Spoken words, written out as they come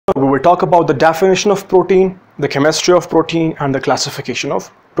we will talk about the definition of protein, the chemistry of protein, and the classification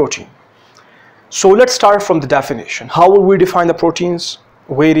of protein. So let's start from the definition. How will we define the proteins?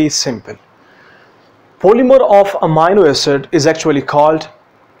 Very simple. Polymer of amino acid is actually called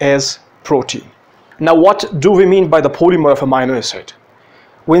as protein. Now what do we mean by the polymer of amino acid?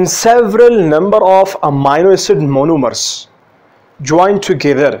 When several number of amino acid monomers join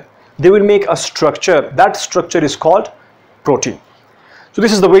together, they will make a structure. That structure is called protein. So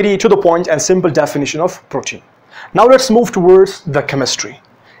this is the very to the point and simple definition of protein. Now let's move towards the chemistry.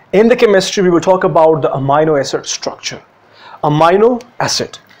 In the chemistry, we will talk about the amino acid structure. Amino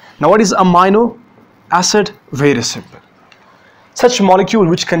acid. Now what is amino acid? Very simple. Such molecule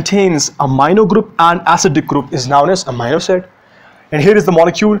which contains amino group and acidic group is known as amino acid. And here is the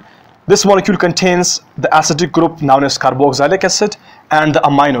molecule. This molecule contains the acidic group known as carboxylic acid and the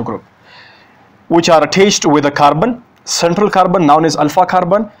amino group, which are attached with a carbon, central carbon known as alpha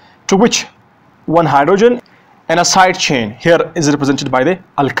carbon, to which one hydrogen and a side chain here is represented by the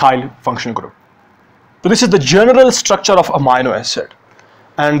alkyl function group. So this is the general structure of amino acid,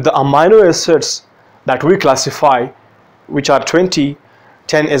 and the amino acids that we classify, which are 20,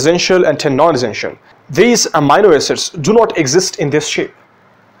 10 essential and 10 non-essential. These amino acids do not exist in this shape.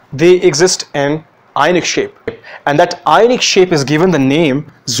 They exist in ionic shape, and that ionic shape is given the name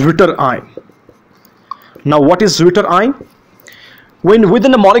zwitterion. Now what is zwitterion? When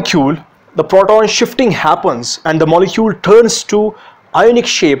within a molecule the proton shifting happens and the molecule turns to ionic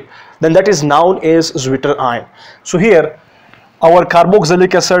shape, then that is known as zwitterion. So here our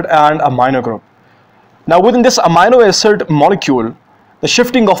carboxylic acid and amino group. Now within this amino acid molecule, the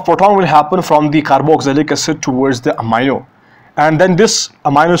shifting of proton will happen from the carboxylic acid towards the amino, and then this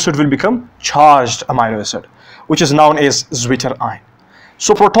amino acid will become charged amino acid, which is known as zwitterion.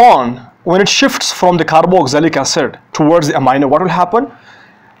 So proton, when it shifts from the carboxylic acid towards the amino, what will happen?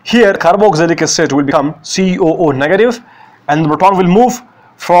 Here carboxylic acid will become COO negative, and the proton will move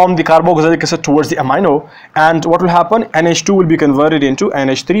from the carboxylic acid towards the amino, and what will happen? NH2 will be converted into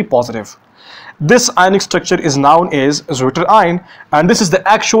NH3 positive. This ionic structure is known as zwitterion, and this is the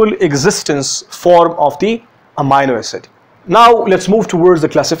actual existence form of the amino acid. Now let's move towards the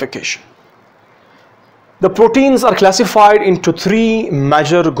classification. The proteins are classified into three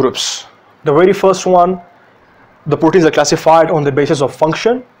major groups. The very first one, the proteins are classified on the basis of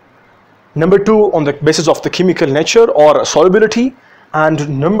function. Number two, on the basis of the chemical nature or solubility.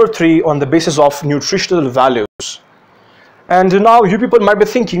 And number three, on the basis of nutritional values. And now you people might be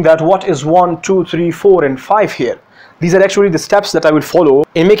thinking that what is 1, 2, 3, 4 and 5 here? These are actually the steps that I will follow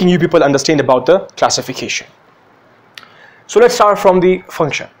in making you people understand about the classification. So let's start from the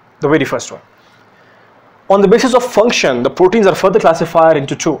function, the very first one. On the basis of function, the proteins are further classified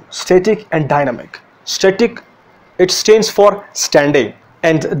into two, static and dynamic. Static, it stands for standing,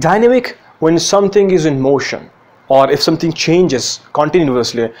 and dynamic when something is in motion, or if something changes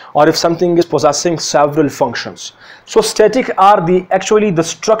continuously, or if something is possessing several functions. So static are actually the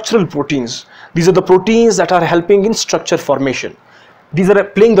structural proteins. These are the proteins that are helping in structure formation. These are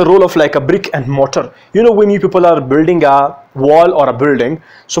playing the role of like a brick and mortar. You know, when you people are building a wall or a building,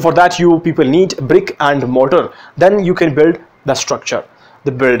 so for that you people need brick and mortar. Then you can build the structure,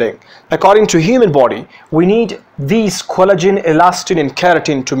 the building. According to human body, we need these collagen, elastin and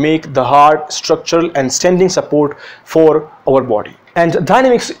keratin to make the hard structural and standing support for our body. And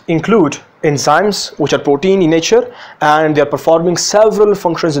dynamics include enzymes, which are protein in nature, and they are performing several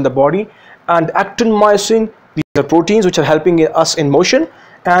functions in the body. And actin-myosin, these are proteins which are helping us in motion,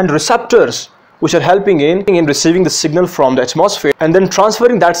 and receptors which are helping in receiving the signal from the atmosphere and then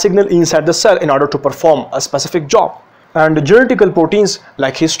transferring that signal inside the cell in order to perform a specific job. And genetical proteins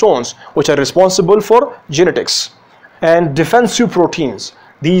like histones, which are responsible for genetics. And defensive proteins,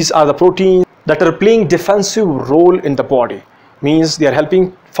 these are the proteins that are playing defensive role in the body, means they are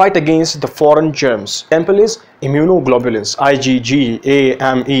helping fight against the foreign germs. Example is immunoglobulins, IgG, A,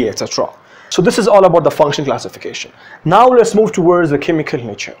 M, E, etc. So this is all about the function classification. Now let's move towards the chemical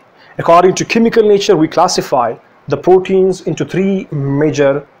nature. According to chemical nature, we classify the proteins into three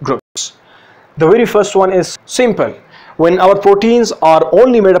major groups. The very first one is simple. When our proteins are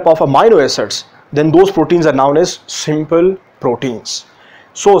only made up of amino acids, then those proteins are known as simple proteins.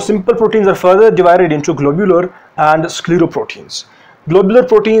 So simple proteins are further divided into globular and scleroproteins. Globular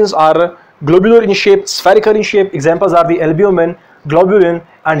proteins are globular in shape, spherical in shape. Examples are the albumin, globulin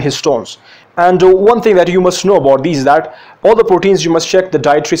and histones. And one thing that you must know about these is that all the proteins, you must check the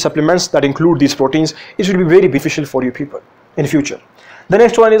dietary supplements that include these proteins. It will be very beneficial for you people in future. The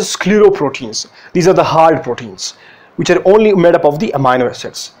next one is scleroproteins. These are the hard proteins which are only made up of the amino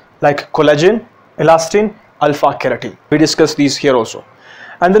acids like collagen, elastin, alpha keratin. We discussed these here also.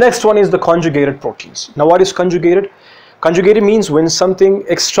 And the next one is the conjugated proteins. Now what is conjugated? Conjugated means when something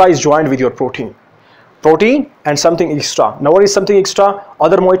extra is joined with your protein. Protein and something extra. Now what is something extra?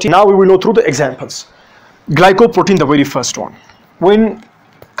 Other moiety. Now we will go through the examples. Glycoprotein, the very first one. When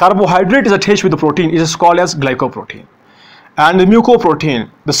carbohydrate is attached with the protein, it is called as glycoprotein. And the mucoprotein,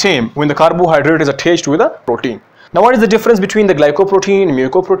 the same, when the carbohydrate is attached with a protein. Now what is the difference between the glycoprotein and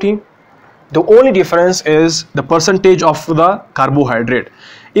mucoprotein? The only difference is the percentage of the carbohydrate.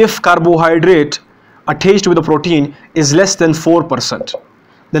 If carbohydrate attached with the protein is less than 4%,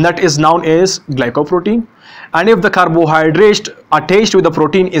 then that is known as glycoprotein. And if the carbohydrate attached with the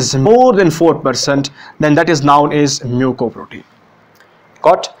protein is more than 4%, then that is known as mucoprotein.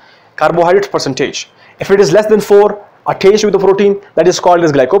 Got? Carbohydrate percentage. If it is less than 4 attached with the protein, that is called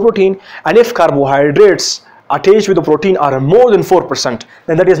as glycoprotein. And if carbohydrates attached with the protein are more than 4%,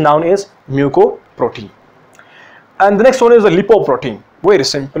 then that is known as mucoprotein. And the next one is the lipoprotein. Very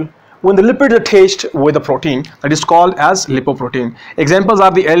simple. When the lipid is attached with the protein, that is called as lipoprotein. Examples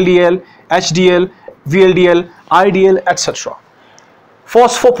are the LDL, HDL, VLDL, IDL, etc.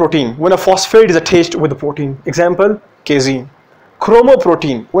 Phosphoprotein, when a phosphate is attached with the protein. Example, casein.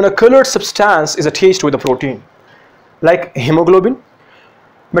 Chromoprotein, when a colored substance is attached with the protein, like hemoglobin.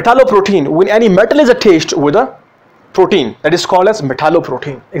 Metalloprotein, when any metal is attached with a protein, that is called as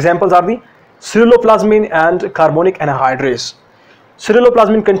metalloprotein. Examples are the ceruloplasmin and carbonic anhydrase.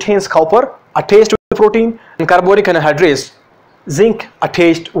 Ceruloplasmin contains copper attached with the protein, and carbonic anhydrase, zinc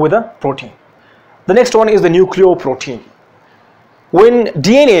attached with a protein. The next one is the nucleoprotein. When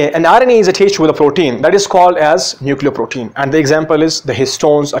DNA and RNA is attached with a protein, that is called as nucleoprotein, and the example is the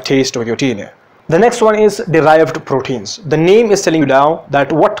histones attached with your DNA. The next one is derived proteins. The name is telling you now that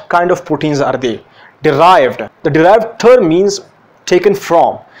what kind of proteins are they? Derived. The derived term means taken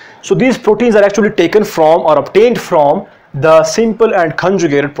from. So these proteins are actually taken from or obtained from the simple and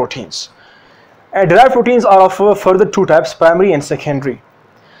conjugated proteins. And derived proteins are of further two types, primary and secondary.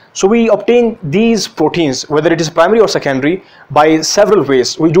 So we obtain these proteins, whether it is primary or secondary, by several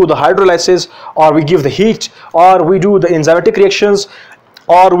ways. We do the hydrolysis, or we give the heat, or we do the enzymatic reactions,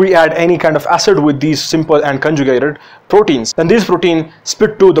 or we add any kind of acid with these simple and conjugated proteins. Then these proteins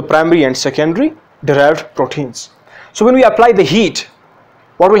split to the primary and secondary derived proteins. So when we apply the heat,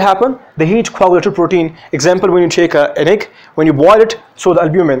 what will happen? The heat coagulated protein, example, when you take an egg, when you boil it, so the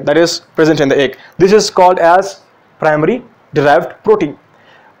albumin that is present in the egg, this is called as primary derived protein.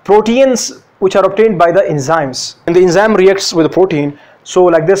 Proteins which are obtained by the enzymes, and the enzyme reacts with the protein, so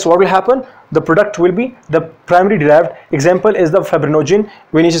like this, what will happen? The product will be the primary derived. Example is the fibrinogen,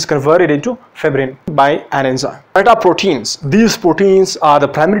 when it is converted into fibrin by an enzyme. Metaproteins, these proteins are the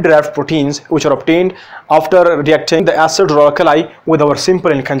primary derived proteins which are obtained after reacting the acid or alkali with our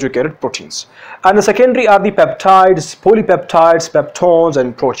simple and conjugated proteins. And the secondary are the peptides, polypeptides, peptones,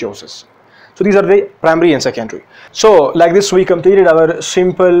 and proteoses. So these are the primary and secondary. So like this, we completed our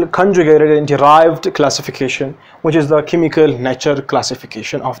simple, conjugated, and derived classification, which is the chemical nature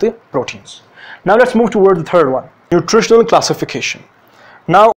classification of the proteins. Now let's move toward the third one, nutritional classification.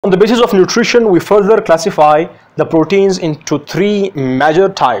 Now on the basis of nutrition, we further classify the proteins into three major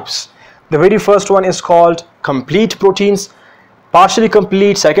types. The very first one is called complete proteins, partially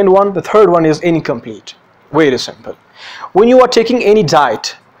complete, second one, the third one is incomplete. Very simple. When you are taking any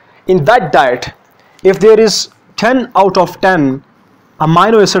diet, in that diet, if there is 10 out of 10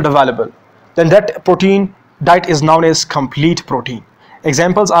 amino acid available, then that protein diet is known as complete protein.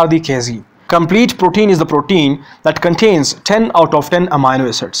 Examples are the casein. Complete protein is the protein that contains 10 out of 10 amino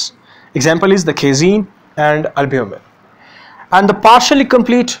acids. Example is the casein and albumin. And the partially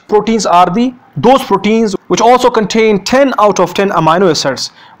complete proteins are those proteins which also contain 10 out of 10 amino acids,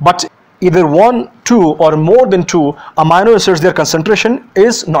 but either 1, 2 or more than 2 amino acids, their concentration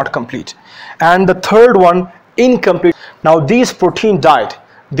is not complete. And the third one, incomplete. Now these protein diet,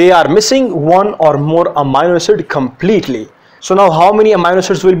 they are missing one or more amino acid completely. So now how many amino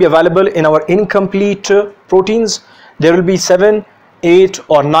acids will be available in our incomplete proteins? There will be 7, 8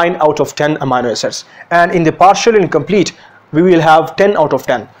 or 9 out of 10 amino acids. And in the partial and complete, we will have 10 out of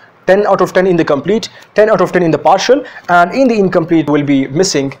 10. 10 out of 10 in the complete, 10 out of 10 in the partial, and in the incomplete will be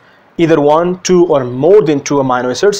missing either 1, 2 or more than 2 amino acids